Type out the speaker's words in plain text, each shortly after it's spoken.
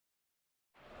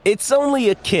It's only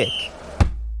a kick,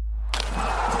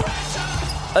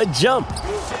 a jump,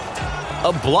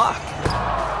 a block.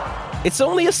 It's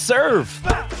only a serve.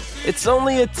 It's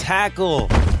only a tackle,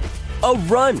 a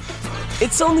run.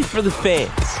 It's only for the fans.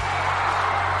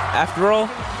 After all,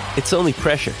 it's only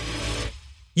pressure.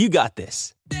 You got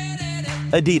this.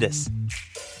 Adidas.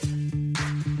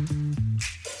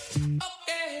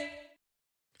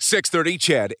 630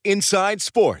 CHED Inside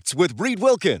Sports with Reed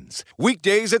Wilkins.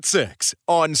 Weekdays at 6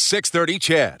 on 630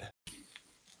 CHED.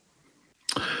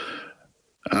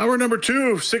 Hour number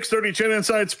 2, 630 CHED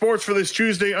Inside Sports for this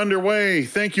Tuesday underway.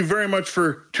 Thank you very much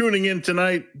for tuning in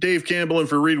tonight. Dave Campbell and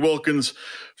for Reed Wilkins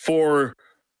for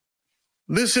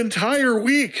this entire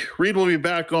week. Reed will be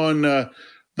back on the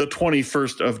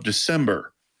 21st of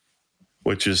December,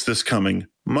 which is this coming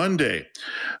Monday.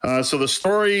 So the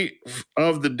story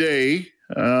of the day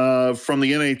from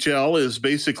the NHL is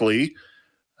basically,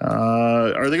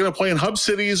 are they going to play in hub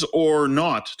cities or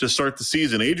not to start the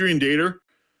season? Adrian Dater,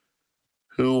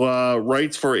 who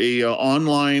writes for a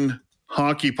online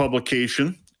hockey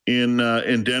publication in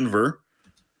Denver,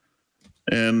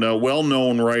 and a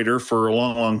well-known writer for a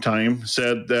long, long time,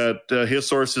 said that his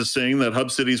source is saying that hub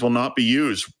cities will not be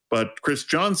used. But Chris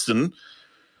Johnston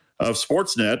of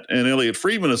Sportsnet and Elliot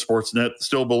Friedman of Sportsnet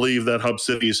still believe that hub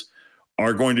cities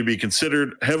are going to be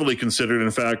considered, heavily considered. In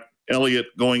fact, Elliot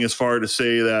going as far to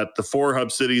say that the 4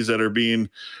 hub cities that are being,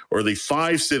 or the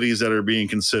 5 cities that are being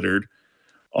considered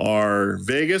are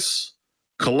Vegas,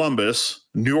 Columbus,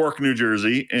 New York, New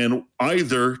Jersey, and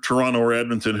either Toronto or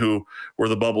Edmonton, who were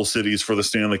the bubble cities for the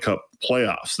Stanley Cup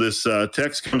playoffs. This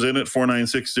text comes in at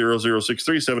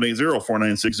 496-0063,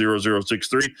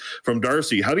 780-496-0063 from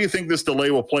Darcy. How do you think this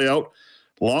delay will play out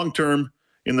long-term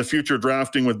in the future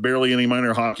drafting with barely any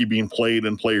minor hockey being played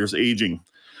and players aging?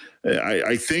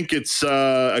 I think it's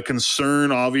a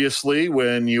concern, obviously,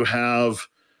 when you have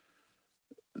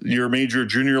your major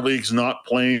junior leagues not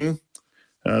playing.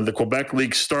 The Quebec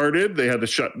League started. They had to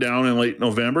shut down in late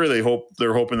November.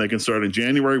 They're hoping they can start in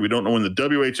January. We don't know when the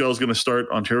WHL is going to start.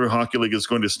 Ontario Hockey League is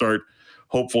going to start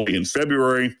hopefully in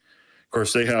February. Of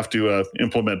course, they have to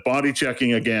implement body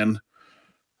checking again.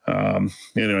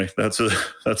 Anyway, that's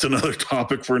another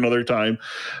topic for another time.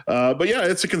 But yeah,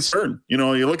 it's a concern. You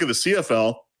know, you look at the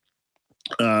CFL.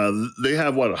 They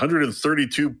have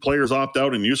 132 players opt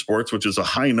out in U Sports, which is a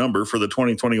high number for the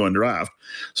 2021 draft.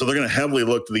 So they're going to heavily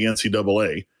look to the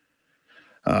NCAA,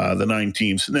 the 9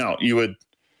 teams. Now, you would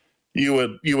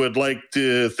like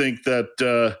to think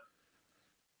that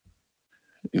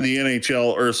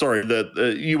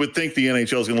you would think the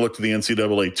NHL is going to look to the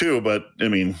NCAA too. But I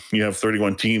mean, you have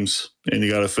 31 teams, and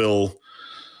you got to fill.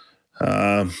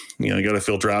 You got to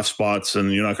fill draft spots,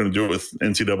 and you're not going to do it with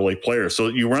NCAA players. So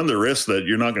you run the risk that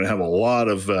you're not going to have a lot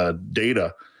of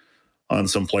data on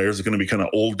some players. It's going to be kind of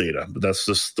old data, but that's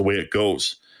just the way it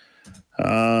goes.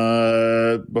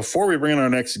 Before we bring in our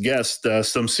next guest,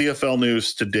 some CFL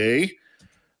news today.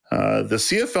 The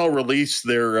CFL released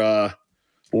their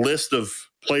list of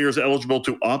players eligible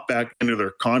to opt back into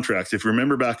their contracts. If you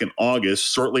remember back in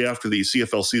August, shortly after the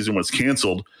CFL season was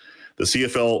canceled, the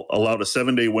CFL allowed a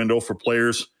 7-day window for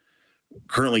players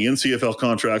currently in CFL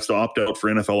contracts to opt out for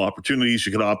NFL opportunities.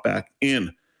 You could opt back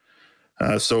in.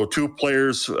 So 2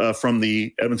 players from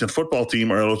the Edmonton football team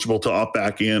are eligible to opt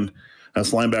back in.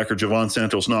 That's linebacker Javon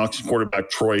Santos-Knox and quarterback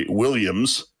Troy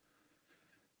Williams.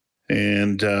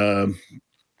 And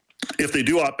if they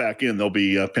do opt back in, they'll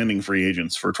be pending free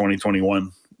agents for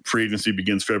 2021. Free agency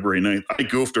begins February 9th. I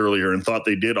goofed earlier and thought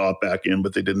they did opt back in,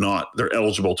 but they did not. They're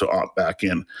eligible to opt back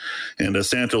in. And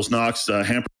Santos-Knox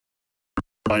hampered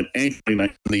by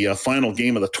the final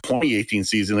game of the 2018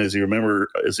 season, as you remember,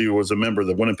 as he was a member of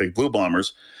the Winnipeg Blue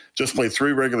Bombers, just played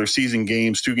 3 regular season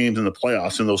games, 2 games in the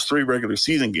playoffs. In those 3 regular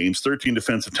season games, 13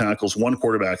 defensive tackles, 1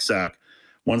 quarterback sack,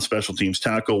 1 special teams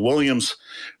tackle. Williams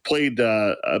played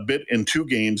a bit in 2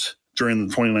 games during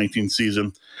the 2019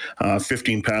 season,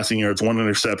 15 passing yards, 1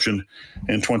 interception,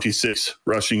 and 26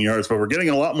 rushing yards. But we're getting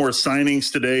a lot more signings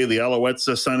today. The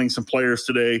Alouettes signing some players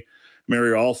today.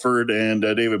 Mary Alford and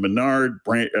David Menard.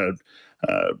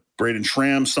 Braden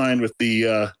Schramm signed with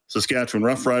the Saskatchewan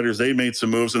Roughriders. They made some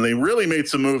moves, and they really made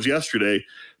some moves yesterday.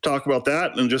 Talk about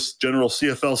that and just general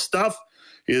CFL stuff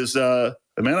is a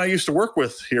man I used to work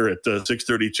with here at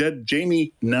 630 CHED,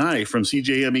 Jamie Nye from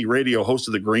CJME Radio, host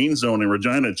of the Green Zone in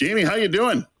Regina. Jamie, how you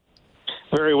doing?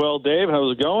 Very well, Dave.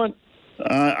 How's it going?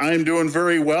 I'm doing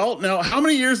very well. Now, how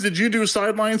many years did you do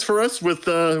sidelines for us with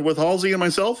Halsey and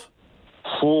myself?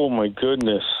 Oh, my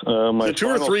goodness. My 2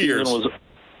 or 3 years?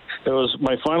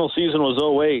 my final season was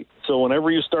 2008. So whenever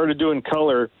you started doing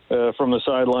color from the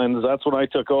sidelines, that's when I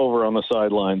took over on the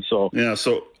sidelines. So yeah,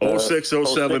 so 06,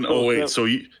 07, 08. So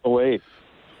 08.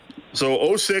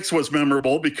 So 06 was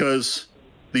memorable because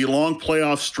the long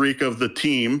playoff streak of the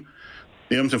team,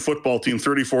 the Edmonton football team,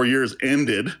 34 years,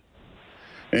 ended.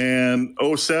 And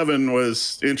 07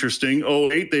 was interesting.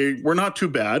 08, they were not too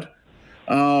bad.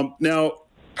 Now,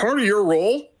 part of your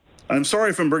role, I'm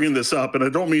sorry if I'm bringing this up, and I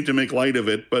don't mean to make light of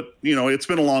it, but, it's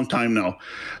been a long time now.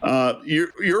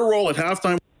 Your role at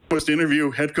halftime was to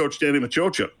interview head coach Danny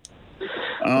Maciocia.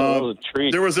 That was a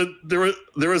treat.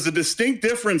 There was a distinct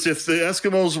difference if the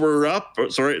Eskimos were up.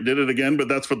 Sorry, I did it again, but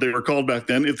that's what they were called back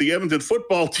then. If the Edmonton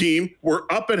football team were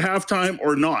up at halftime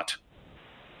or not.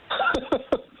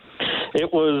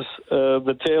 It was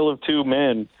the tale of two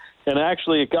men. And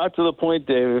actually, it got to the point,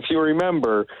 Dave, if you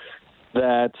remember,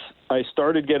 that I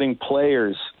started getting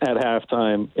players at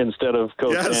halftime instead of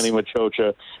Coach Danny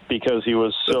Maciocia because he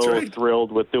was so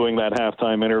thrilled with doing that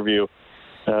halftime interview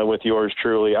with yours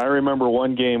truly. I remember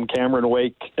one game Cameron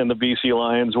Wake and the BC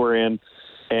Lions were in,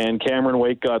 and Cameron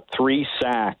Wake got 3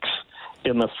 sacks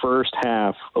in the first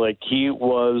half. Like, he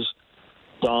was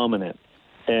dominant.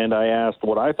 And I asked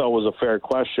what I thought was a fair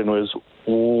question was,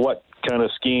 what kind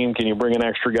of scheme can you bring an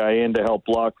extra guy in to help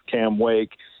block Cam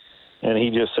Wake? And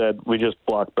he just said, we just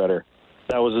block better.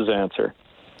 That was his answer.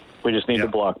 We just need to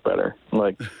block better. I'm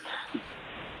like,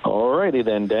 all righty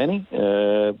then, Danny.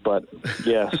 But,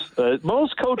 yes,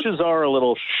 most coaches are a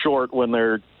little short when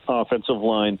their offensive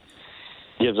line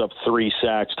gives up 3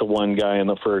 sacks to one guy in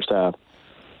the first half.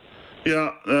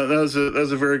 Yeah, that's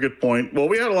a very good point. Well,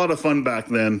 we had a lot of fun back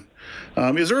then.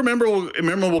 Is there a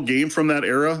memorable game from that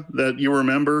era that you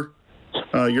remember?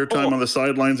 Your time on the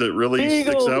sidelines that really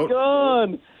sticks out?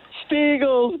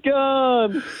 Stiegel's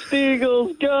gone.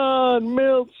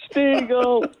 Milt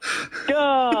Stiegel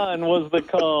gone was the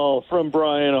call from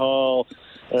Brian Hall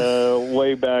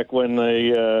way back when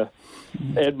the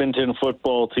Edmonton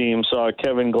football team saw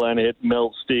Kevin Glenn hit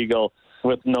Milt Stiegel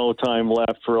with no time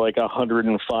left for like a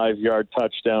 105-yard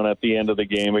touchdown at the end of the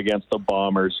game against the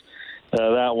Bombers.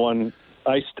 That one,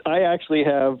 I actually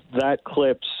have that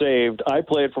clip saved. I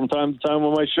play it from time to time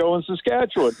on my show in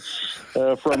Saskatchewan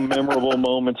from memorable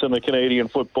moments in the Canadian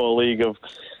Football League of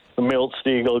Milt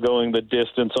Stiegel going the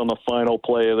distance on the final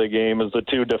play of the game as the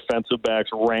two defensive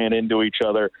backs ran into each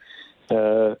other.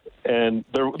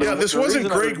 This wasn't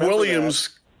Greg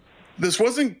Williams. This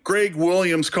wasn't Greg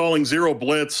Williams calling zero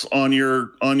blitz on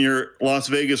your Las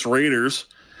Vegas Raiders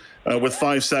with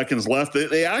 5 seconds left.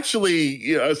 They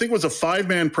actually, I think it was a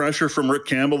 5-man pressure from Rick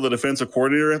Campbell, the defensive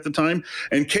coordinator at the time,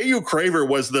 and K.U. Craver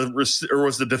was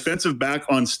the defensive back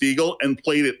on Stiegel and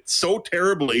played it so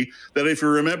terribly that if you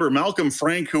remember, Malcolm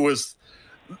Frank, who was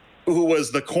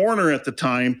the corner at the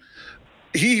time,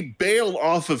 he bailed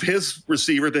off of his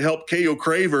receiver to help K.O.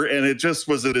 Craver, and it just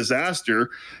was a disaster.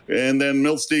 And then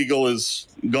Milt Stiegel is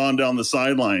gone down the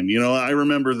sideline. I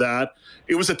remember that.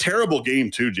 It was a terrible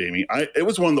game too, Jamie. It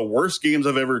was one of the worst games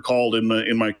I've ever called in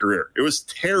my career. It was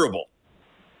terrible.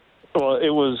 Well,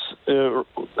 it was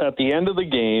at the end of the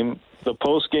game, the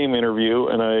post-game interview,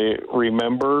 and I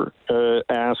remember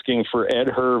asking for Ed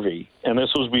Hervey, and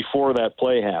this was before that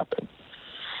play happened.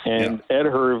 And Ed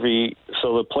Hervey,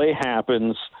 so the play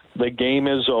happens, the game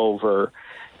is over,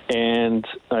 and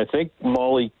I think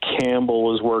Molly Campbell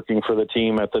was working for the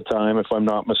team at the time, if I'm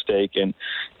not mistaken,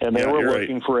 and they were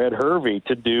looking for Ed Hervey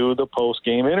to do the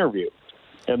post-game interview.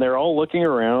 And they're all looking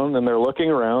around, and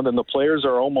the players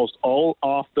are almost all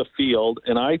off the field,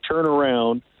 and I turn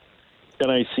around,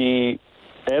 and I see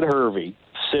Ed Hervey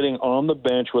sitting on the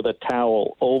bench with a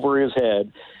towel over his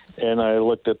head. And I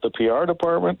looked at the PR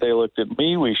department. They looked at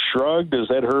me. We shrugged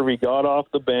as Ed Hervey got off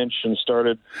the bench and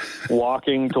started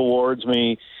walking towards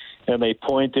me. And they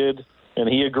pointed. And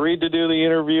he agreed to do the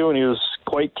interview. And he was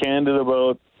quite candid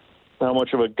about how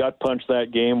much of a gut punch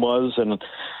that game was.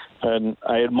 And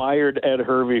I admired Ed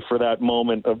Hervey for that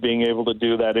moment of being able to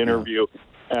do that interview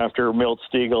after Milt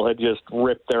Stiegel had just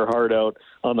ripped their heart out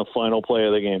on the final play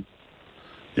of the game.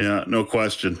 Yeah, no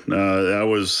question. That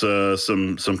was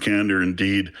some candor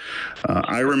indeed.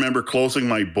 I remember closing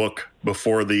my book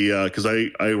before because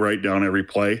I write down every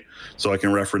play so I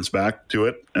can reference back to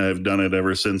it. I've done it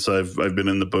ever since I've been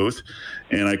in the booth,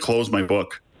 and I closed my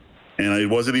book, and I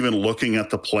wasn't even looking at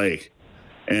the play,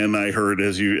 and I heard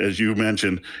as you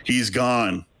mentioned, he's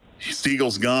gone.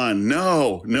 Stiegel's gone.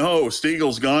 No,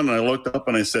 Stiegel's gone. And I looked up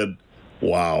and I said,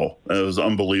 "Wow, that was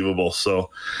unbelievable." So.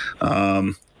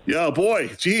 Yeah, boy,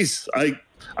 geez,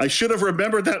 I should have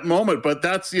remembered that moment, but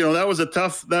that's, that was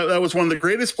that was one of the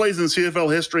greatest plays in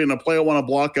CFL history, and a play I want to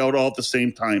block out all at the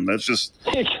same time. That's just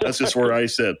where I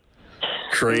sit.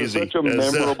 crazy. It was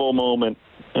such a memorable moment.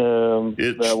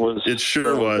 It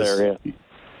sure was. There,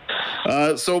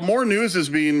 yeah. So more news is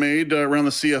being made around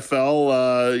the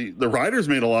CFL. The Riders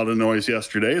made a lot of noise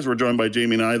yesterday, as we're joined by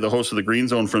Jamie Nye, the host of the Green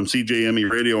Zone from CJME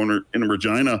Radio in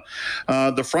Regina.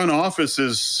 The front office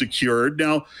is secured.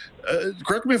 Now,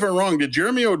 correct me if I'm wrong, did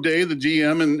Jeremy O'Day, the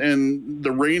GM and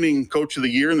the reigning coach of the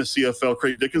year in the CFL,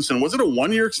 Craig Dickinson, was it a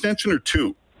 1-year extension or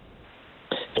 2?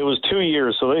 It was 2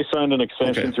 years, so they signed an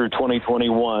extension through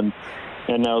 2021,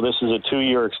 and now this is a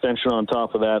 2-year extension on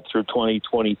top of that through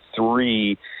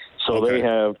 2023. So they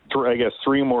have, I guess,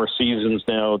 3 more seasons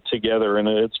now together, and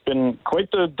it's been quite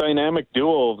the dynamic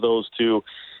duo of those two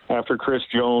after Chris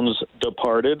Jones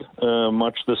departed,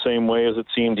 much the same way as it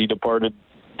seemed he departed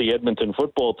the Edmonton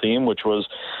football team, which was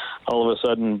all of a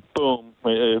sudden, boom,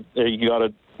 you got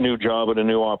a new job and a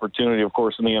new opportunity, of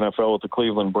course, in the NFL with the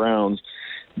Cleveland Browns.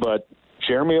 But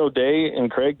Jeremy O'Day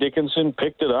and Craig Dickinson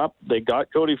picked it up. They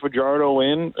got Cody Fajardo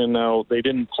in, and now they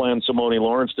didn't plan Simone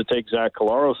Lawrence to take Zach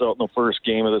Collaros out in the first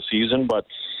game of the season, but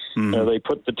they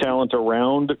put the talent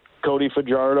around Cody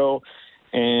Fajardo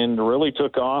and really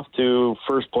took off to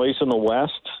first place in the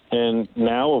West. And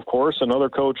now, of course, another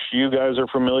coach you guys are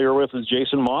familiar with is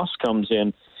Jason Moss comes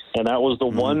in, and that was the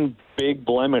one big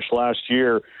blemish last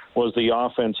year was the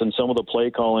offense and some of the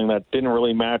play calling that didn't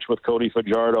really match with Cody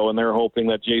Fajardo, and they're hoping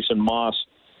that Jason Moss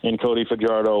and Cody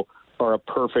Fajardo are a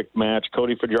perfect match.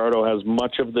 Cody Fajardo has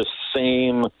much of the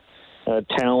same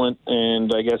talent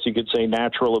and I guess you could say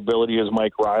natural ability as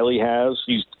Mike Riley has.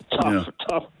 He's tough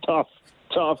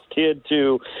kid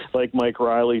too, like Mike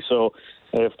Riley. So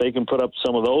if they can put up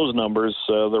some of those numbers,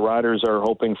 the Riders are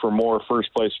hoping for more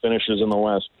first-place finishes in the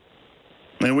West.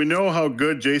 And we know how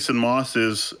good Jason Moss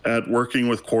is at working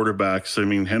with quarterbacks. I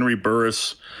mean, Henry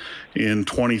Burris in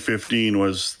 2015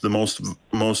 was the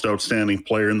most outstanding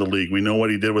player in the league. We know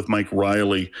what he did with Mike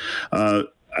Riley.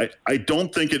 I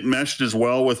don't think it meshed as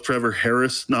well with Trevor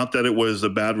Harris. Not that it was a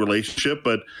bad relationship,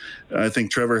 but I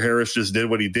think Trevor Harris just did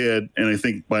what he did. And I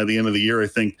think by the end of the year,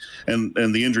 and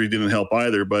the injury didn't help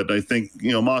either, but I think,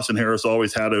 Moss and Harris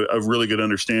always had a really good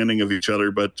understanding of each other,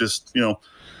 but just,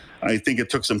 I think it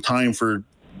took some time for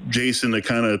Jason to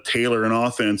kind of tailor an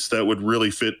offense that would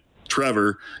really fit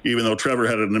Trevor, even though Trevor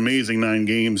had an amazing 10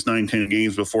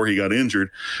 games before he got injured.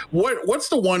 What's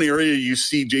the one area you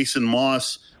see Jason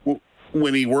Moss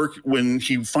when he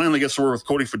finally gets to work with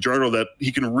Cody Fajardo that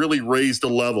he can really raise the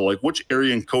level? Like, which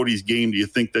area in Cody's game do you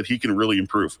think that he can really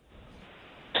improve?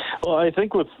 Well, I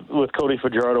think with Cody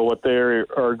Fajardo, what they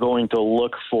are going to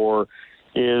look for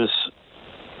is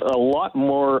a lot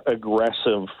more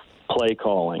aggressive play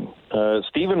calling.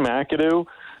 Stephen McAdoo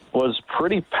was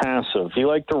pretty passive. He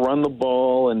liked to run the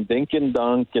ball and dink and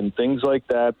dunk and things like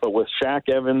that. But with Shaq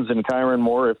Evans and Kyron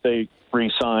Moore, if they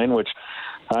re-sign, which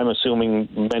I'm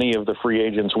assuming many of the free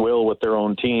agents will with their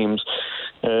own teams,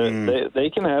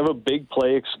 they can have a big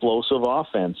play explosive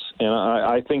offense. And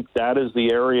I think that is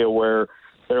the area where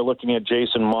they're looking at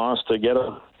Jason Moss to get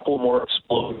a little more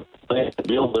explosive play, to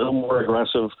be a little more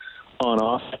aggressive on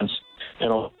offense.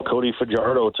 Cody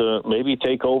Fajardo to maybe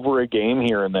take over a game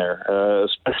here and there,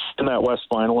 especially in that West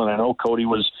Final. And I know Cody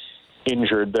was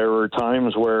injured. There were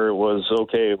times where it was,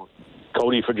 okay,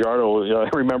 Cody Fajardo, I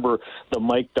remember the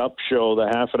Mic'd Up show,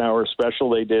 the half-an-hour special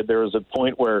they did. There was a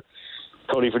point where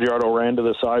Cody Fajardo ran to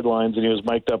the sidelines and he was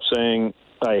mic'd up saying,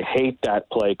 I hate that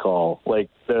play call.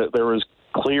 Like, there was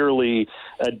clearly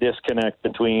a disconnect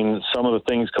between some of the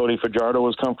things Cody Fajardo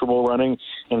was comfortable running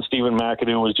and Stephen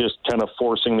McAdoo was just kind of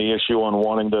forcing the issue on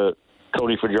wanting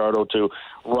Cody Fajardo to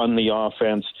run the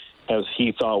offense as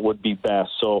he thought would be best.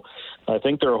 So I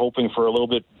think they're hoping for a little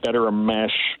bit better a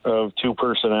mesh of two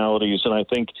personalities, and I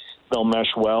think they'll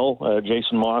mesh well.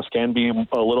 Jason Moss can be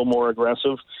a little more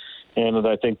aggressive, and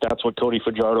I think that's what Cody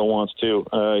Fajardo wants too.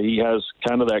 He has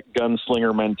kind of that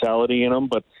gunslinger mentality in him,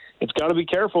 but it's got to be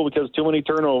careful because too many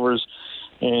turnovers,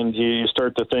 and you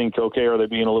start to think, okay, are they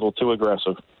being a little too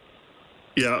aggressive?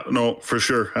 Yeah, no, for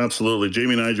sure. Absolutely.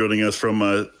 Jamie Nye joining us from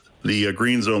the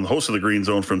Green Zone, the host of the Green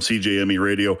Zone from CJME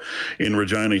Radio in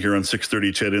Regina here on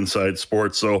 630 CHED Inside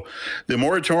Sports. So the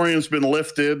moratorium's been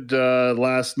lifted.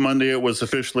 Last Monday it was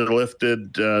officially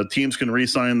lifted. Teams can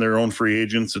re-sign their own free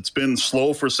agents. It's been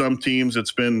slow for some teams.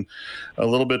 It's been a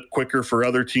little bit quicker for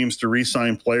other teams to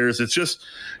re-sign players. It's just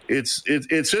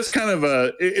kind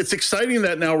of it's exciting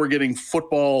that now we're getting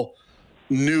football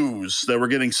news, that we're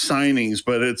getting signings,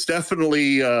 but it's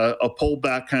definitely a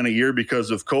pullback kind of year because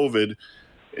of COVID.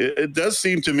 It does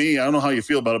seem to me, I don't know how you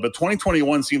feel about it, but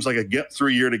 2021 seems like a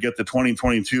get-through year to get to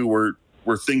 2022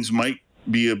 where things might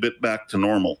be a bit back to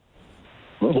normal.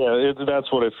 Yeah, that's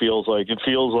what it feels like. It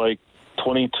feels like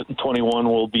 2021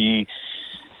 will be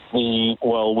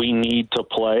we need to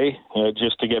play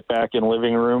just to get back in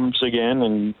living rooms again,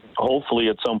 and hopefully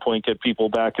at some point get people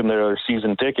back in their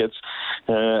season tickets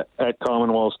at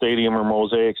Commonwealth Stadium or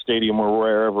Mosaic Stadium or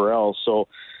wherever else. So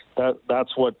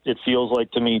that's what it feels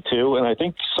like to me too. And I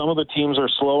think some of the teams are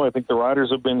slow. I think the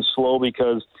Riders have been slow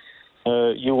because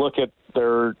you look at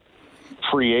their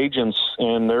free agents,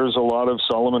 and there's a lot of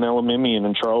Solomon Elimimian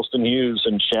and Charleston Hughes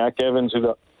and Shaq Evans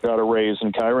who got a raise,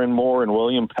 and Kyron Moore and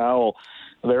William Powell.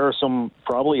 There are some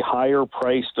probably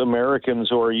higher-priced Americans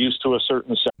who are used to a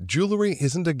certain... Jewelry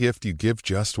isn't a gift you give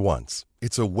just once.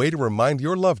 It's a way to remind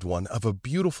your loved one of a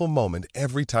beautiful moment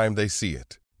every time they see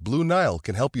it. Blue Nile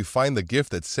can help you find the gift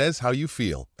that says how you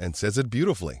feel and says it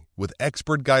beautifully, with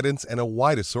expert guidance and a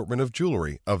wide assortment of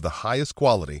jewelry of the highest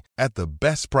quality at the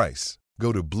best price.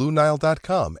 Go to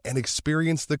BlueNile.com and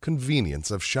experience the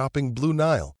convenience of shopping Blue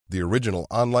Nile, the original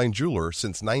online jeweler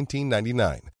since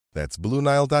 1999. That's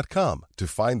BlueNile.com to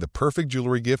find the perfect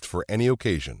jewelry gift for any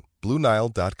occasion.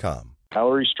 BlueNile.com.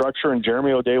 Salary structure, and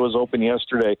Jeremy O'Day was open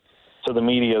yesterday to the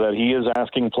media that he is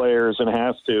asking players and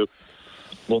has to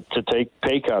take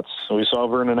pay cuts. We saw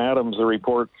Vernon Adams, the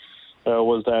report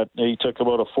was that he took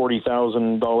about a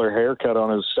 $40,000 haircut on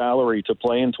his salary to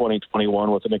play in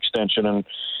 2021 with an extension and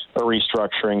a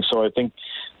restructuring. So I think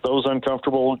those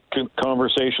uncomfortable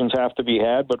conversations have to be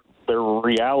had, but they're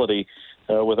reality.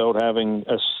 Without having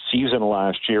a season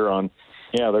last year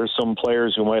there's some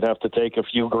players who might have to take a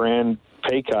few grand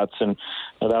pay cuts, and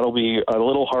that'll be a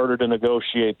little harder to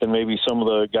negotiate than maybe some of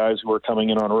the guys who are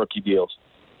coming in on rookie deals.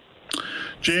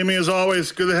 Jamie, as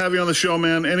always, good to have you on the show,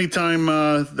 man. Anytime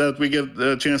that we get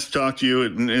a chance to talk to you,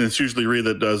 and it's usually Reed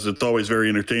that does, it's always very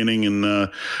entertaining, and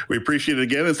we appreciate it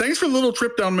again. And thanks for the little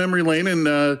trip down memory lane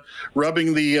and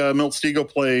rubbing the Milt Stegall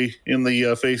play in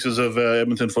the faces of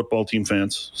Edmonton football team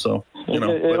fans. So, it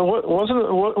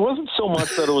wasn't so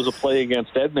much that it was a play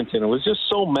against Edmonton. It was just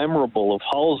so memorable of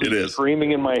Halsey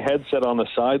screaming in my headset on the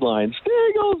sideline,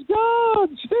 "Steagall's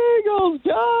gone! Steagall's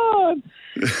gone!"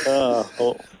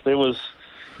 It was,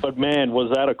 but man, was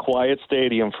that a quiet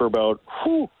stadium for about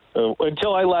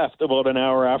until I left about an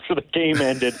hour after the game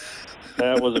ended.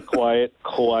 That was a quiet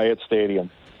stadium.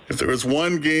 If there was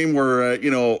one game where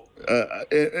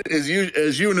as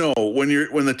you know,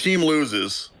 when the team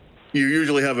loses, you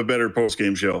usually have a better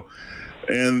post-game show.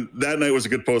 And that night was a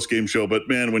good post-game show. But,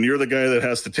 man, when you're the guy that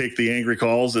has to take the angry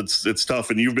calls, it's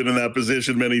tough. And you've been in that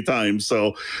position many times.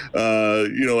 So,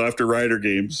 after Rider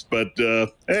games. But,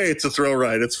 hey, it's a thrill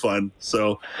ride. It's fun.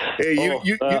 So, hey,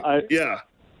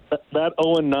 That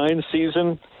 0-9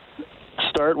 season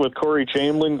start with Corey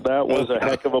Chamberlain, that was a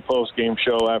heck of a post-game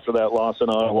show after that loss in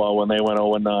Ottawa when they went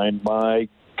 0-9. My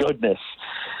goodness,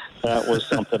 that was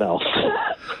something else.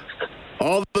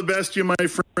 All the best to you, my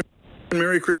friend.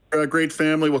 Merry Christmas, great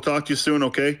family. We'll talk to you soon,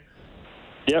 okay?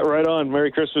 Yeah, right on. Merry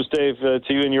Christmas, Dave, to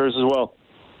you and yours as well.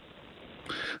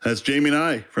 That's Jamie and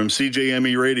I from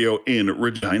CJME Radio in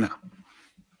Regina.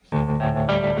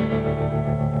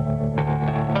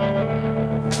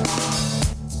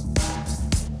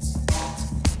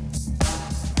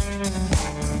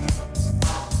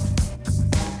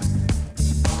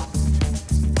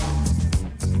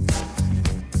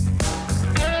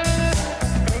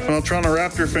 Well, Toronto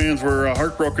Raptor fans were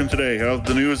heartbroken today of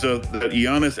the news that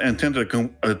Giannis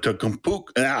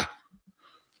Antetokounmpo.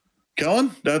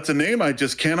 Kellen, that's a name I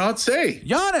just cannot say.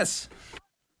 Giannis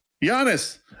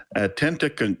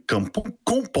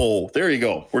Antetokounmpo. There you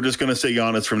go. We're just going to say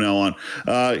Giannis from now on.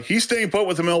 He's staying put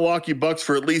with the Milwaukee Bucks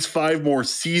for at least 5 more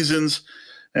seasons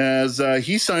as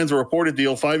he signs a reported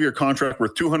deal, 5-year contract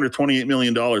worth $228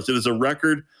 million. It is a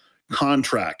record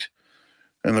contract.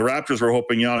 And the Raptors were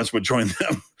hoping Giannis would join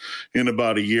them in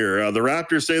about a year. The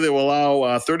Raptors say they will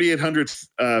allow 3,800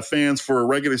 fans for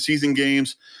regular season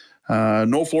games.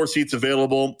 No floor seats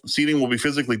available. Seating will be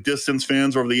physically distanced.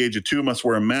 Fans over the age of 2 must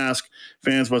wear a mask.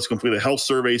 Fans must complete a health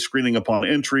survey screening upon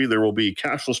entry. There will be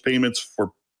cashless payments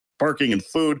for parking and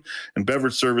food and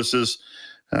beverage services.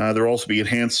 There will also be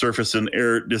enhanced surface and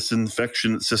air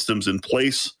disinfection systems in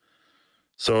place.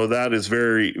 So that is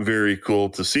very, very cool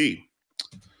to see.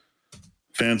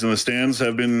 Fans in the stands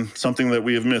have been something that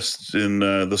we have missed in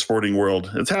the sporting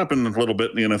world. It's happened a little bit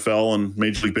in the NFL and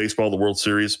Major League Baseball, the World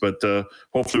Series, but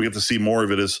hopefully we get to see more of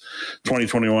it as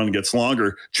 2021 gets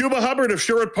longer. Chuba Hubbard of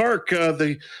Sherwood Park,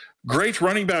 the great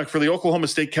running back for the Oklahoma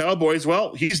State Cowboys.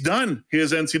 Well, he's done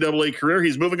his NCAA career.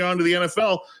 He's moving on to the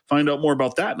NFL. Find out more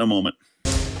about that in a moment.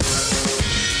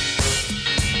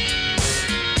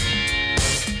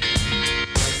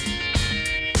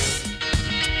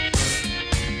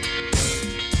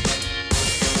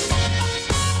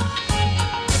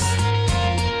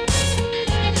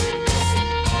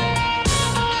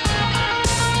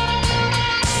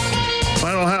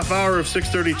 of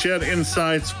 6:30 CHED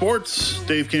Inside Sports.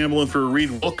 Dave Campbell and for Reed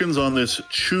Wilkins on this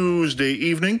Tuesday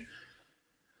evening.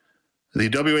 The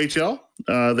WHL,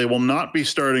 they will not be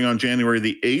starting on January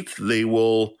the 8th. They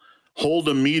will hold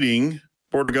a meeting,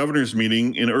 Board of Governors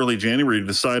meeting in early January to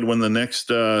decide when the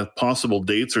next possible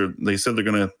dates are. They said they're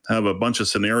going to have a bunch of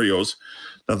scenarios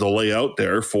that they'll lay out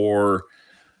there for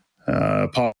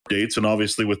pop dates. And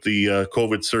obviously with the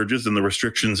COVID surges and the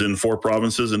restrictions in 4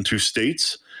 provinces and 2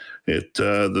 states, the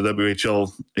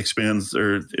WHL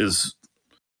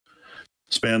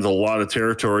spans a lot of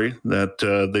territory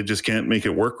that they just can't make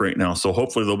it work right now. So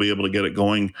hopefully they'll be able to get it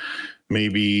going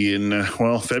maybe in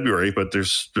February, but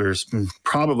there's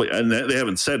probably, and they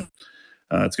haven't said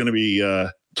it's going to be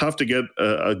tough to get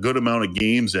a good amount of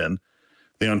games in.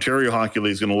 The Ontario Hockey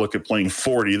League is going to look at playing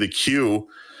 40. The Q,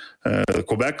 the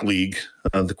Quebec League,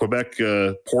 the Quebec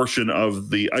portion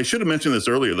of I should have mentioned this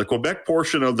earlier. The Quebec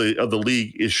portion of the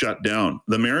league is shut down.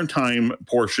 The Maritime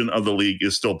portion of the league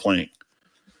is still playing.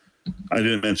 I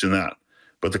didn't mention that,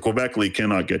 but the Quebec League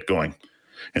cannot get going.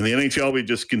 And the NHL, we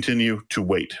just continue to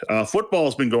wait. Football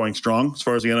has been going strong as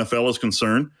far as the NFL is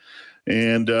concerned,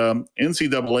 and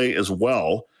NCAA as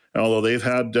well. Although they've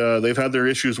had their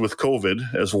issues with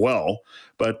COVID as well.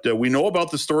 But we know about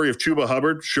the story of Chuba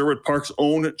Hubbard, Sherwood Park's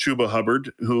own Chuba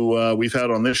Hubbard, who we've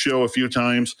had on this show a few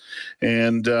times.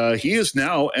 And he is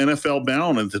now NFL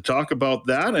bound. And to talk about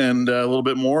that and a little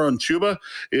bit more on Chuba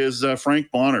is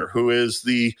Frank Bonner, who is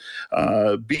the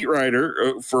beat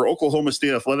writer for Oklahoma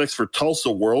State Athletics for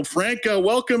Tulsa World. Frank,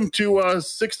 welcome to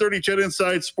 6:30 CHED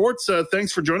Inside Sports.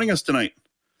 Thanks for joining us tonight.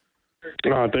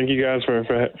 Thank you guys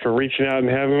for reaching out and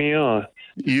having me on.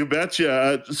 You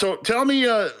betcha. So tell me,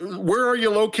 where are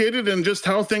you located and just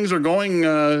how things are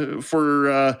going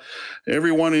for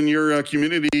everyone in your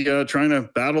community trying to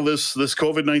battle this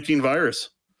COVID-19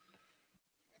 virus?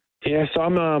 Yeah, so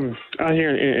I'm out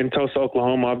here in Tulsa,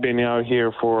 Oklahoma. I've been out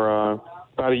here for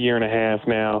about a year and a half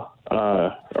now,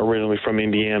 originally from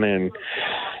Indiana. And,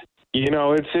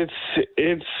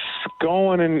 it's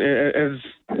going, and as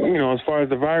as far as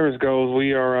the virus goes,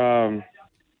 we are,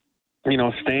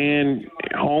 staying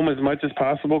home as much as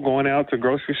possible, going out to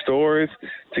grocery stores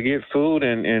to get food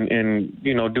and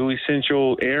do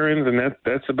essential errands, and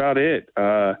that's about it.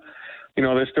 There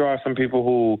still are some people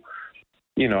who,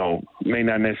 may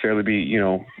not necessarily be,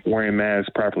 wearing masks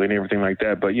properly and everything like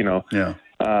that, but,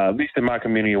 at least in my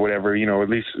community or whatever, at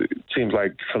least it seems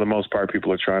like for the most part,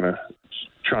 people are trying to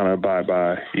abide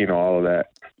by, all of that.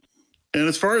 And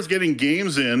as far as getting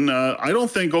games in, I don't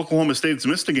think Oklahoma State's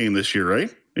missed a game this year, right?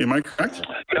 Am I correct?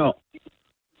 No.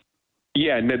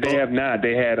 Yeah, they have not.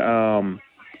 They had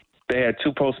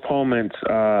 2 postponements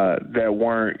that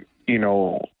weren't,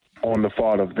 on the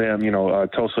fault of them.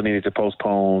 Tulsa needed to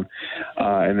postpone,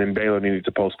 and then Baylor needed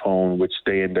to postpone, which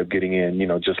they ended up getting in,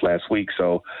 just last week.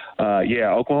 So,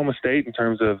 Oklahoma State, in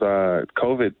terms of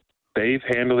COVID, they've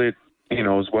handled it,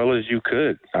 as well as you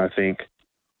could, I think.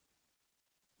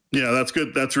 Yeah, that's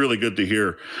good. That's really good to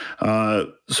hear.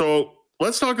 So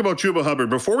let's talk about Chuba Hubbard.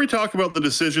 Before we talk about the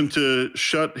decision to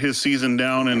shut his season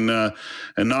down and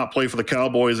not play for the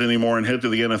Cowboys anymore and head to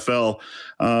the NFL,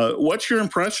 what's your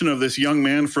impression of this young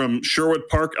man from Sherwood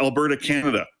Park, Alberta,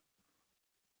 Canada?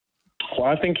 Well,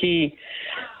 I think he's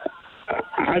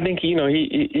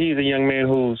a young man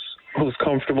who's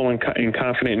comfortable and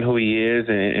confident in who he is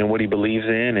and what he believes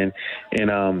in and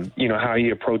how he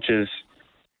approaches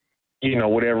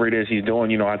whatever it is he's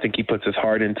doing. I think he puts his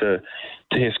heart into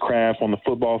his craft on the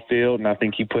football field, and I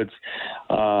think he puts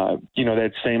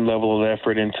that same level of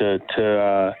effort into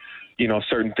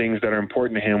certain things that are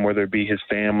important to him, whether it be his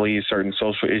family, certain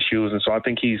social issues. And so I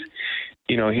think he's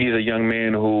a young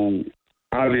man who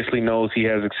obviously knows he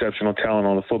has exceptional talent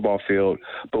on the football field,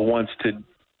 but wants to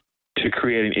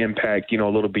create an impact, a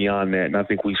little beyond that. And I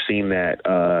think we've seen that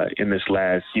in this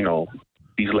last,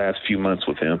 these last few months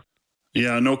with him.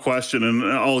 Yeah, no question. And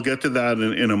I'll get to that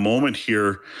in a moment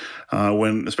here,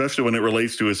 especially when it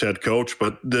relates to his head coach.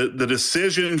 But the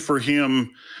decision for him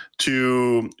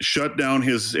to shut down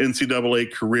his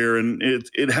NCAA career, and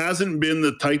it hasn't been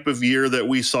the type of year that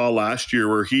we saw last year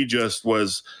where he just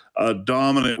was a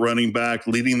dominant running back,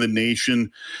 leading the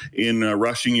nation in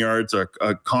rushing yards, a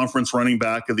conference running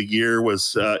back of the year,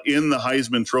 was in the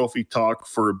Heisman Trophy talk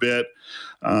for a bit.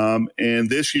 And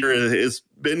this year has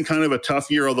been kind of a tough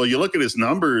year, although you look at his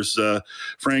numbers,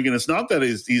 Frank, and it's not that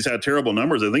he's had terrible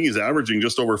numbers. I think he's averaging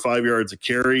just over 5 yards a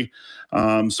carry.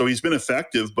 So he's been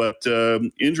effective, but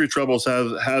injury troubles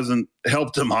hasn't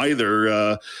helped him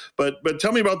either. But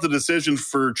tell me about the decision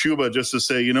for Chuba just to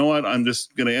say, you know what, I'm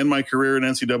just going to end my career in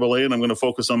NCAA and I'm going to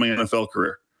focus on my NFL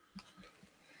career.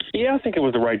 Yeah, I think it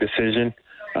was the right decision,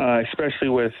 especially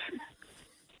with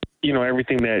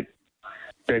everything that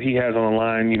he has on the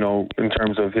line, in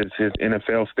terms of his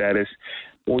NFL status.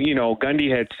 Well, Gundy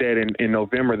had said in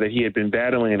November that he had been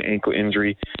battling an ankle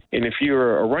injury. And if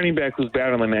you're a running back who's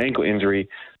battling an ankle injury,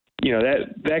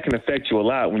 that can affect you a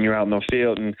lot when you're out in the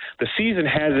field. And the season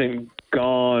hasn't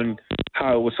gone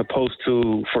how it was supposed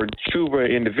to for Chuba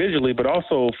individually, but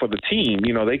also for the team.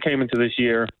 They came into this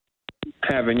year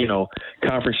having,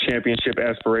 conference championship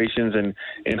aspirations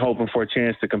and hoping for a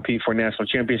chance to compete for a national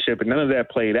championship, and none of that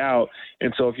played out.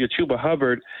 And so if you're Chuba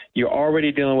Hubbard, you're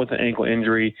already dealing with an ankle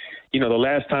injury. The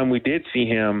last time we did see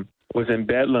him was in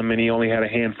Bedlam, and he only had a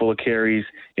handful of carries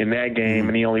in that game,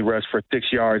 and he only rushed for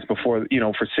 6 yards before,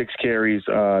 for 6 carries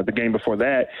the game before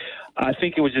that. I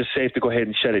think it was just safe to go ahead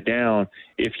and shut it down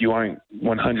if you aren't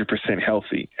 100%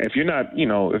 healthy. If you're not,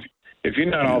 if you're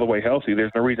not all the way healthy,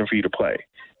 there's no reason for you to play.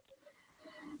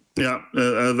 Yeah,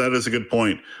 that is a good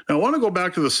point. Now, I want to go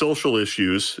back to the social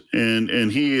issues,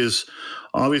 and he is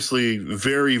obviously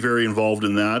very, very involved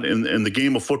in that, and the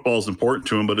game of football is important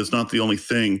to him, but it's not the only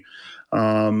thing.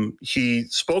 He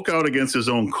spoke out against his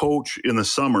own coach in the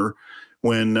summer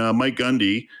when Mike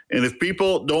Gundy, and if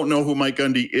people don't know who Mike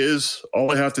Gundy is,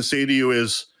 all I have to say to you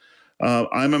is,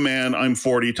 I'm a man, I'm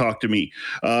 40, talk to me.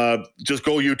 Just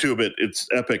go YouTube it. It's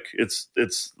epic. It's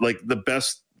like the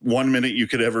best 1 minute you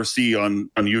could ever see on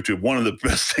YouTube. One of the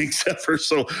best things ever.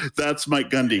 So that's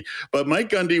Mike Gundy. But Mike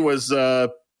Gundy was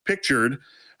pictured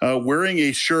wearing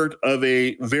a shirt of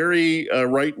a very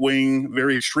right-wing,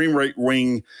 very extreme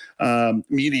right-wing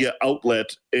media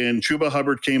outlet. And Chuba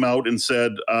Hubbard came out and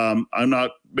said, I'm not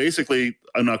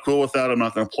cool with that. I'm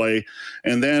not going to play.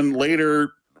 And then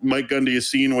later, Mike Gundy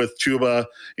is seen with Chuba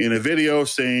in a video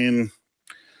saying,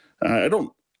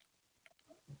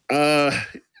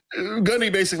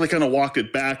 Gundy basically kind of walked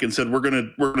it back and said, we're gonna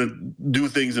do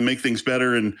things and make things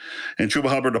better. And Chuba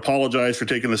Hubbard apologized for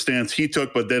taking the stance he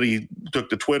took, but then he took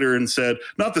to Twitter and said,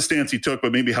 not the stance he took,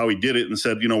 but maybe how he did it, and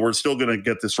said, we're still going to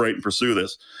get this right and pursue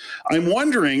this. I'm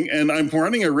wondering, and I'm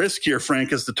running a risk here,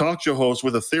 Frank, as the talk show host,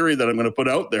 with a theory that I'm going to put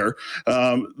out there,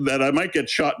 that I might get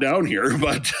shot down here,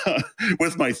 but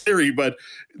with my theory. But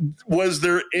was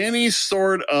there any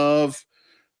sort of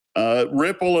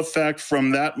ripple effect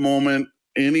from that moment?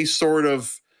 Any sort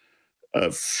of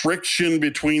friction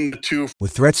between the two?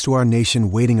 With threats to our nation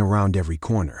waiting around every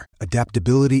corner,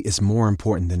 adaptability is more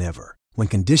important than ever. When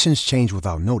conditions change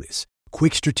without notice,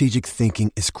 quick strategic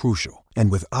thinking is crucial. And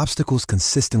with obstacles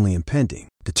consistently impending,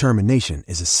 determination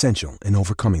is essential in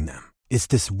overcoming them. It's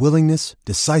this willingness,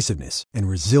 decisiveness, and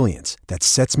resilience that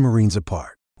sets Marines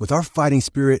apart. With our fighting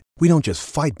spirit, we don't just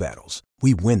fight battles,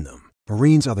 we win them.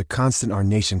 Marines are the constant our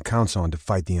nation counts on to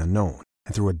fight the unknown.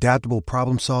 And through adaptable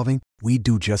problem solving, we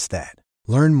do just that.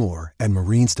 Learn more at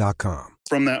Marines.com.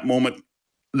 From that moment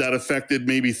that affected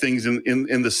maybe things in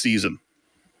the season?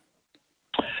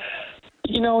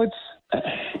 It's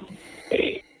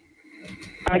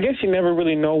I guess you never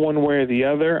really know one way or the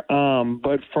other.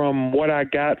 But from what I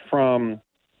got from,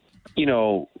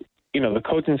 the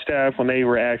coaching staff when they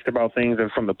were asked about things,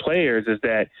 and from the players, is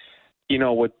that,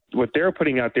 what they're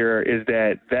putting out there is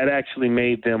that actually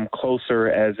made them closer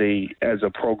as a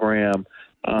program.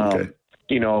 Okay.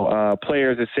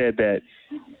 Players have said that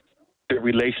the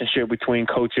relationship between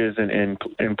coaches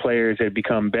and players had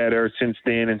become better since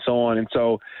then, and so on. And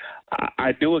so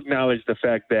I do acknowledge the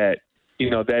fact that,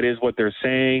 that is what they're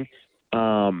saying.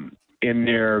 And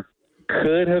there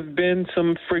could have been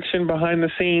some friction behind the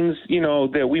scenes,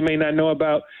 that we may not know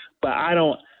about, but I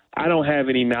don't have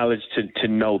any knowledge to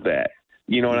know that.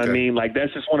 You know what I mean? Like,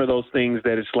 that's just one of those things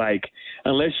that it's like,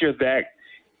 unless you're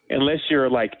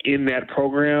like in that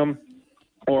program,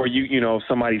 or if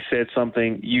somebody said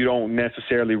something, you don't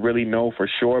necessarily really know for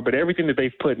sure. But everything that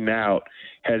they've put out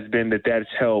has been that's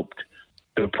helped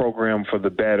the program for the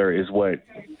better, is what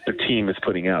the team is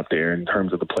putting out there in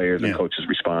terms of the players and coaches'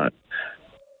 response.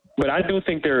 But I do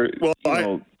think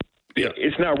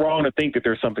it's not wrong to think that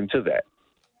there's something to that.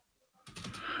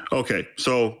 Okay,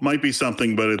 so might be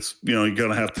something, but it's, you're going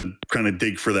to have to kind of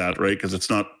dig for that, right? Because it's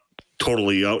not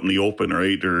totally out in the open,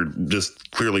 right? Or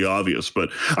just clearly obvious.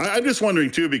 But I'm just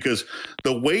wondering, too, because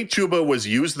the way Chuba was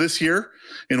used this year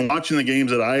in watching the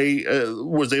games that I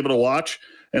was able to watch,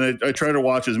 and I try to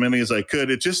watch as many as I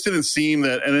could, it just didn't seem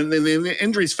that, and the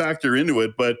injuries factor into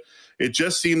it, but it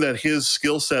just seemed that his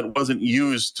skill set wasn't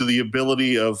used to the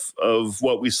ability of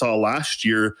what we saw last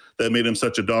year that made him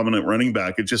such a dominant running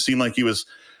back. It just seemed like he was,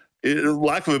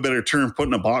 lack of a better term, put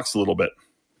in a box a little bit.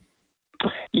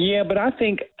 Yeah, but I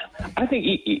think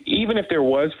even if there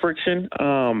was friction,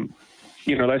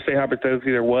 let's say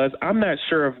hypothetically there was, I'm not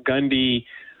sure if Gundy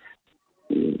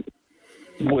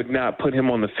would not put him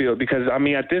on the field, because,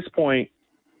 at this point,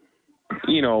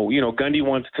 Gundy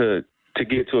wants to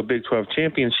get to a Big 12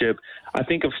 championship. I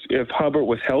think if Hubbard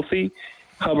was healthy,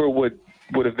 Hubbard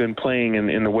would have been playing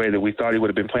in the way that we thought he would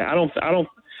have been playing. I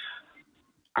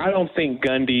don't think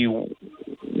Gundy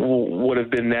would have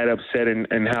been that upset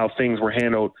in how things were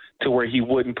handled to where he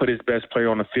wouldn't put his best player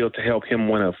on the field to help him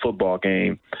win a football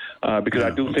game. Because I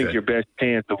do think your best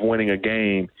chance of winning a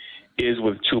game is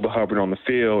with Chuba Hubbard on the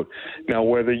field. Now,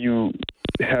 whether you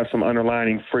have some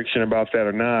underlying friction about that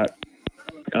or not,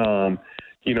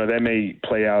 that may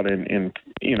play out in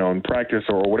practice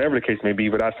or whatever the case may be.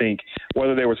 But I think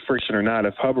whether there was friction or not,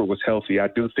 if Hubbard was healthy, I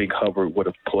do think Hubbard would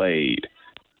have played.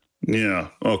 Yeah.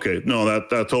 Okay. No, that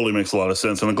totally makes a lot of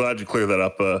sense. And I'm glad you cleared that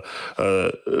up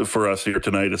for us here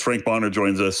tonight. As Frank Bonner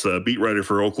joins us, beat writer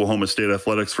for Oklahoma State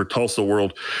Athletics for Tulsa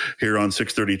World here on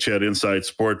 630 CHED Inside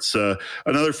Sports.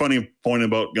 Another funny point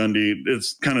about Gundy,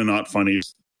 it's kind of not funny.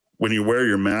 When you wear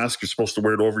your mask, you're supposed to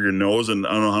wear it over your nose. And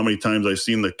I don't know how many times I've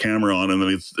seen the camera on and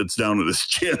then it's down to his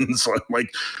chin. So I'm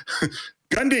like,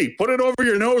 Gundy, put it over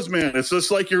your nose, man. It's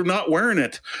just like you're not wearing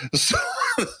it. So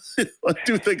I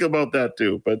do think about that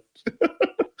too. But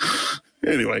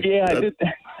anyway. Yeah.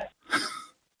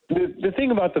 The thing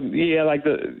about the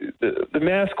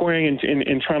mask wearing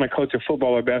and trying to coach a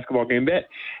football or basketball game, that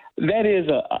is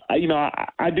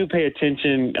I do pay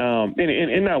attention,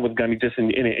 and not with Gundy, just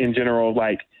in general,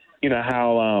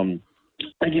 how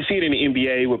like you see it in the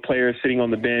NBA with players sitting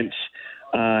on the bench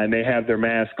and they have their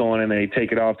mask on and they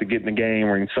take it off to get in the game,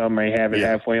 or some may have it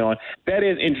halfway on. That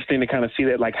is interesting to kind of see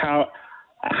that, like how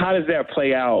does that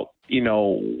play out,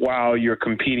 while you're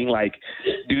competing? Like,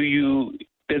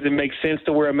 does it make sense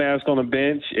to wear a mask on the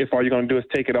bench if all you're going to do is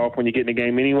take it off when you get in the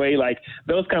game anyway? Like,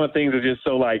 those kind of things are just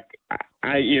so, like,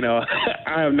 I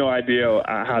have no idea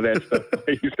how that stuff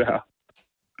plays out.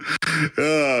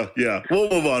 Yeah, we'll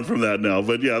move on from that now.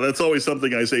 But yeah, that's always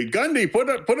something I say. Gundy, put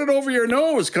it over your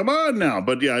nose. Come on now.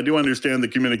 But yeah, I do understand the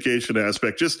communication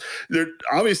aspect. Just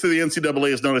obviously the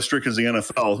NCAA is not as strict as the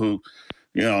NFL, who,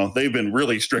 they've been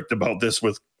really strict about this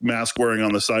with mask wearing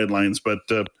on the sidelines. But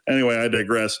anyway, I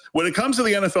digress. When it comes to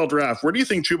the NFL draft, where do you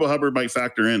think Chuba Hubbard might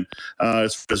factor in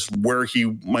as where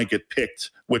he might get picked,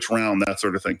 which round, that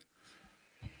sort of thing?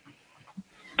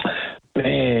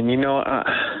 Man,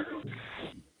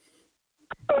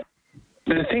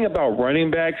 the thing about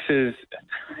running backs is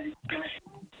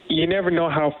you never know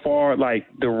how far, like,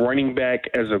 the running back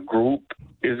as a group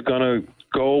is going to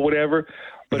go or whatever.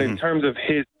 But in terms of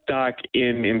his stock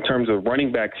in terms of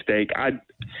running back stake, I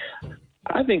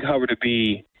think Hubbard to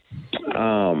be,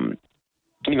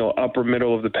 upper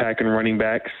middle of the pack in running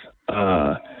backs.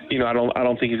 I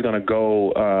don't think he's going to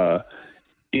go,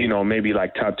 maybe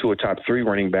like top 2 or top 3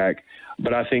 running back.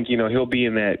 But I think, he'll be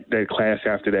in that class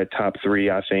after that top 3,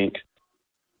 I think.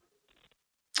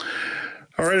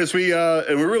 All right, and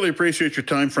we really appreciate your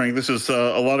time, Frank. This is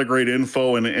a lot of great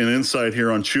info and insight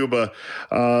here on Chuba.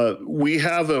 We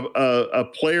have a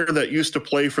player that used to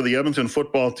play for the Edmonton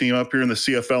football team up here in the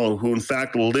CFL, who in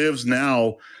fact lives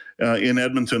now in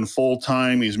Edmonton full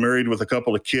time. He's married with a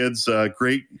couple of kids.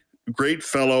 Great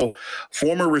fellow,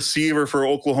 former receiver for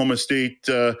Oklahoma State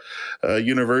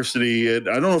University. I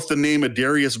don't know if the name of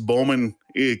Darius Bowman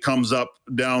comes up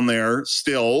down there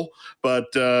still, but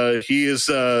he is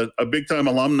a big-time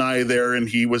alumni there, and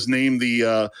he was named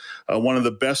the one of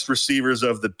the best receivers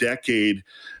of the decade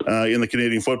in the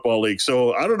Canadian Football League.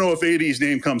 So I don't know if AD's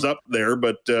name comes up there,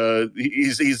 but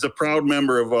he's a proud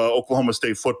member of Oklahoma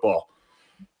State football.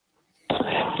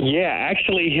 Yeah,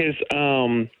 actually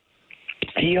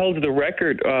he holds the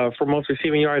record for most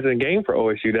receiving yards in a game for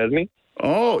OSU, doesn't he?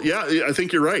 Oh, yeah, I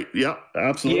think you're right. Yeah,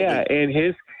 absolutely. Yeah, and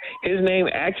his name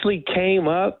actually came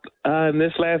up in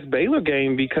this last Baylor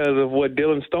game because of what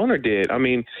Dylan Stoner did. I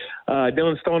mean,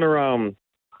 Dylan Stoner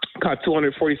caught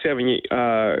 247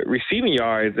 receiving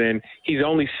yards, and he's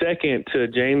only second to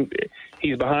James.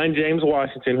 He's behind James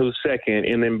Washington, who's second,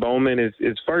 and then Bowman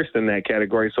is first in that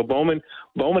category. So Bowman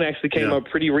actually came up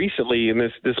pretty recently in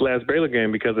this last Baylor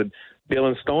game because of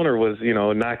Dylan Stoner was,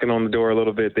 knocking on the door a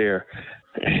little bit there.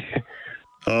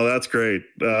 Oh, that's great.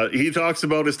 He talks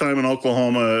about his time in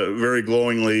Oklahoma very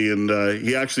glowingly, and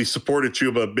he actually supported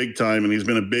Chuba big time, and he's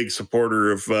been a big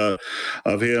supporter of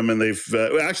him. And they've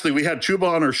we had Chuba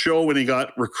on our show when he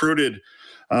got recruited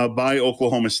by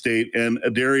Oklahoma State, and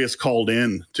Darius called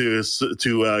in to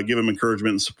give him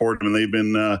encouragement and support him,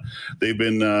 and they've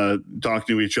been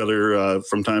talking to each other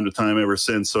from time to time ever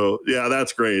since. So yeah,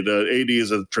 that's great. AD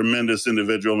is a tremendous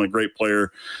individual and a great player.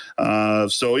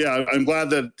 So yeah, I'm glad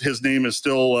that his name is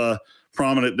still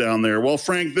prominent down there. Well,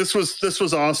 Frank, this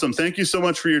was awesome. Thank you so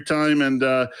much for your time, and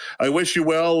I wish you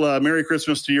well. Merry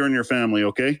Christmas to you and your family.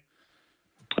 Okay.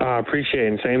 I appreciate it,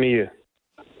 and same to you.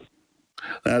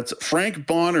 That's Frank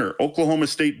Bonner, Oklahoma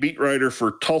State beat writer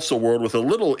for Tulsa World, with a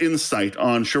little insight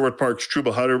on Sherwood Park's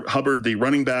Chuba Hubbard, the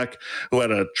running back who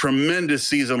had a tremendous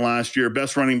season last year,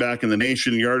 best running back in the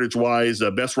nation yardage-wise,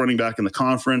 best running back in the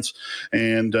conference,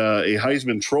 and a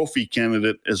Heisman Trophy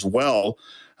candidate as well.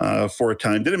 For a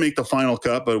time, didn't make the final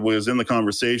cut, but was in the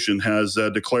conversation, has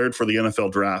declared for the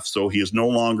NFL draft. So he is no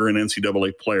longer an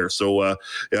NCAA player. So,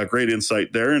 yeah, great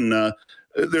insight there. And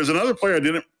there's another player I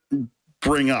didn't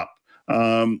bring up.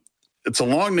 It's a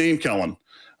long name, Kellen.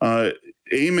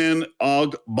 Amen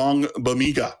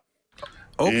Ogbongbemiga.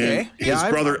 Okay. And his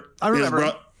brother, I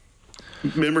remember.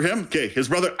 Remember him? Okay. His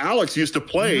brother Alex used to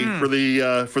play for the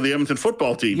Edmonton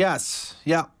football team. Yes.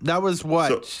 Yeah. That was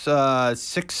what,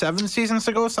 6-7 seasons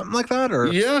ago, something like that?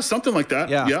 Or yeah, something like that.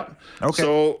 Yeah. Okay.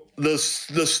 So the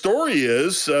story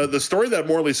is the story that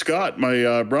Morley Scott,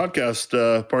 my broadcast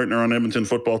partner on Edmonton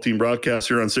football team broadcast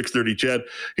here on 630 CHED,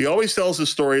 he always tells the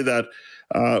story that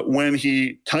when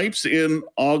he types in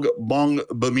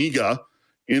Ogbongbemiga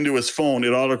into his phone, it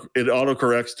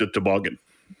autocorrects to toboggan.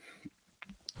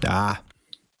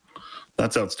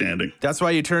 That's outstanding. That's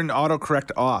why you turn autocorrect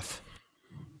off.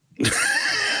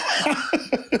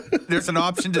 There's an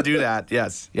option to do that.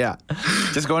 Yes. Yeah.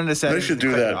 Just go into settings. I should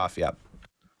do that. Off. Yeah.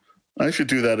 I should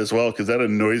do that as well, because that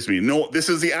annoys me. No, this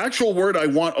is the actual word I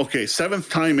want. Okay,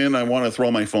 7th time in, I want to throw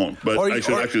my phone, but I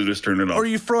should actually just turn it off. Or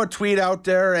you throw a tweet out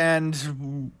there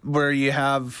and where you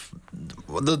have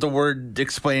the word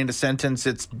explaining a sentence,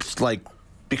 it's like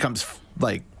becomes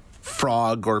like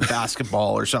frog or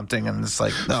basketball or something, and it's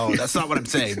like, no, that's not what I'm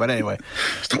saying. But anyway,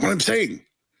 that's not what I'm saying.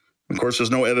 Of course, there's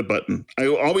no edit button. I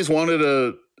always wanted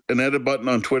an edit button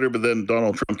on Twitter, but then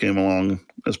Donald Trump came along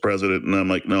as president, and I'm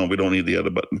like, no, we don't need the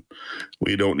edit button.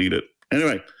 We don't need it.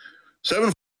 Anyway,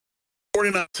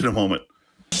 7:49 in a moment.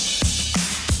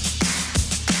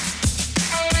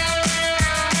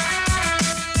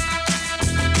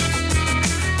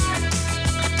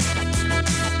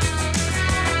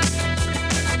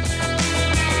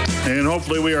 And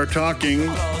hopefully we are talking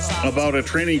about a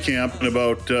training camp in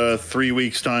about 3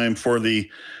 weeks' time for the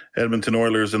Edmonton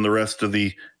Oilers and the rest of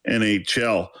the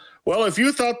NHL. Well, if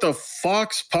you thought the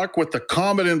Fox puck with the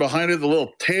comet in behind it, the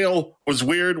little tail, was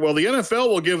weird, well, the NFL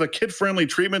will give a kid-friendly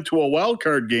treatment to a wild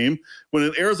card game when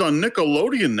it airs on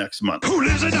Nickelodeon next month. Who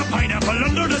lives in a pineapple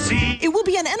under the sea? It will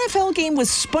be an NFL game with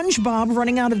SpongeBob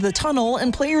running out of the tunnel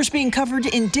and players being covered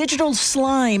in digital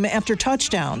slime after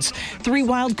touchdowns. 3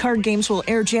 wild card games will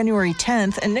air January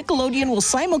 10th, and Nickelodeon will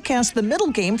simulcast the middle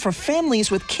game for families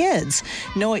with kids.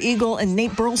 Noah Eagle and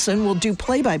Nate Burleson will do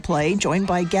play-by-play, joined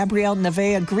by Gabrielle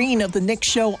Nevaeh Green of the Nick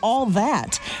show All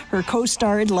That. Her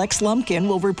co-star Lex Lumpkin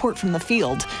will report from the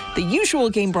field. The usual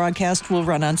game broadcast will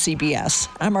run on CBS.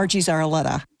 I'm Archie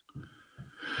Zaraletta.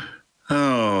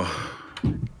 Oh.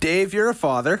 Dave, you're a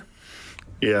father.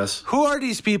 Yes. Who are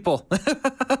these people?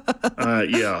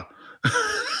 Yeah.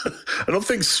 I don't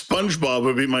think SpongeBob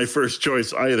would be my first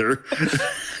choice either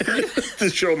to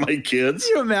show my kids.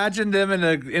 Can you imagine them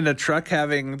in a truck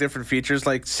having different features?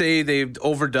 Like, say they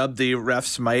overdubbed the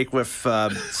ref's mic with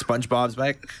SpongeBob's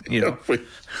mic. You know,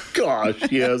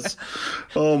 gosh, yes.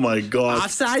 Oh my gosh.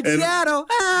 Offside Seattle.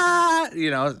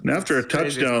 You know. And after a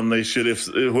touchdown, they should, if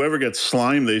whoever gets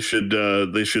slimed, they should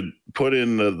put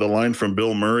in the line from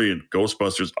Bill Murray in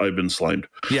Ghostbusters. I've been slimed.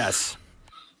 Yes.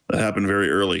 That happened very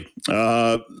early.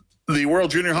 The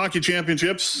World Junior Hockey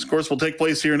Championships, of course, will take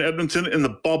place here in Edmonton in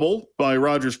the bubble by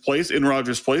Rogers Place,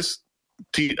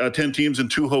 10 teams in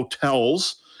 2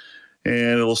 hotels.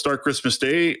 And it'll start Christmas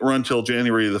Day, run till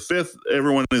January the 5th.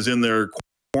 Everyone is in their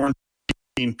quarantine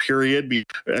period.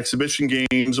 Exhibition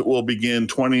games will begin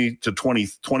 20th to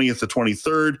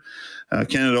 23rd.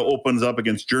 Canada opens up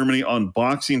against Germany on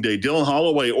Boxing Day. Dylan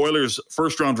Holloway, Oilers'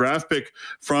 first-round draft pick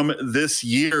from this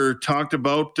year, talked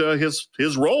about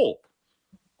his role.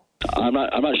 I'm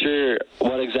not sure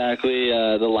what exactly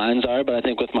the lines are, but I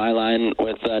think with my line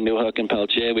with Newhook and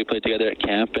Peltier, we played together at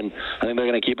camp, and I think they're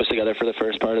going to keep us together for the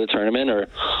first part of the tournament.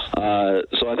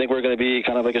 So I think we're going to be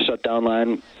kind of like a shutdown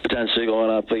line, potentially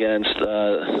going up against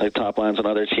like top lines on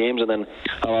other teams, and then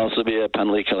I'll also be a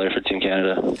penalty killer for Team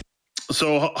Canada.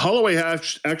 So Holloway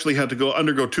actually had to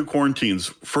undergo 2 quarantines.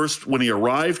 First, when he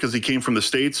arrived, because he came from the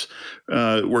States,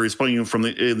 where he's playing in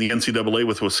the NCAA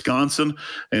with Wisconsin,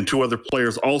 and 2 other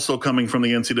players also coming from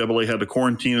the NCAA had to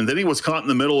quarantine. And then he was caught in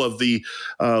the middle of the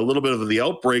little bit of the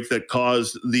outbreak that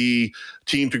caused the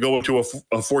team to go into a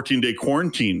 14-day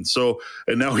quarantine.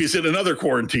 And now he's in another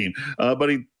quarantine. But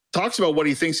he talks about what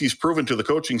he thinks he's proven to the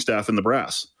coaching staff and the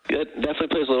brass. It definitely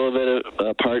plays a little bit of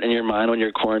a part in your mind when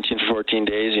you're quarantined for 14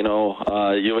 days. You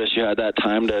wish you had that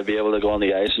time to be able to go on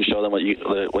the ice and show them what you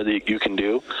can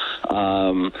do.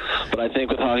 But I think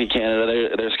with Hockey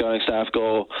Canada, their scouting staff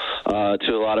go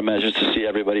to a lot of measures to see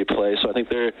everybody play. So I think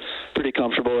they're pretty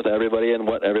comfortable with everybody and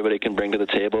what everybody can bring to the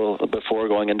table before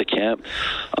going into camp.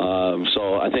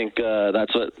 So I think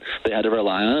that's what they had to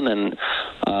rely on.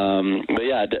 But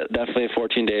yeah, definitely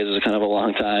 14 days is kind of a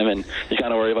long time, and you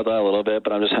kind of worry about that a little bit.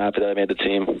 But I'm just happy that I made the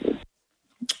team.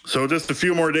 So just a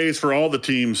few more days for all the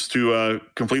teams to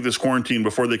complete this quarantine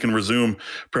before they can resume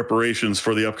preparations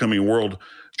for the upcoming World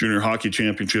Junior Hockey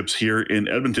Championships here in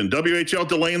Edmonton. WHL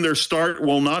delaying their start,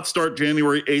 will not start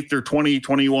January 8th, their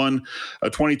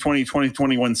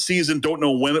 2020-2021 season. Don't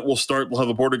know when it will start. We'll have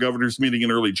a Board of Governors meeting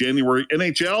in early January.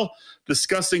 NHL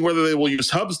discussing whether they will use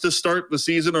hubs to start the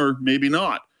season or maybe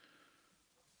not.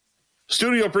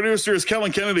 Studio producer is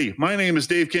Kellen Kennedy. My name is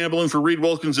Dave Campbell, and for Reed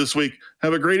Wilkins this week.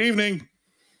 Have a great evening.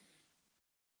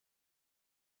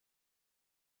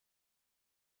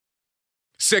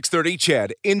 .630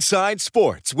 CHED Inside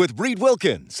Sports with Reed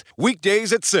Wilkins.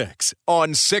 Weekdays at 6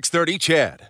 on 630 CHED.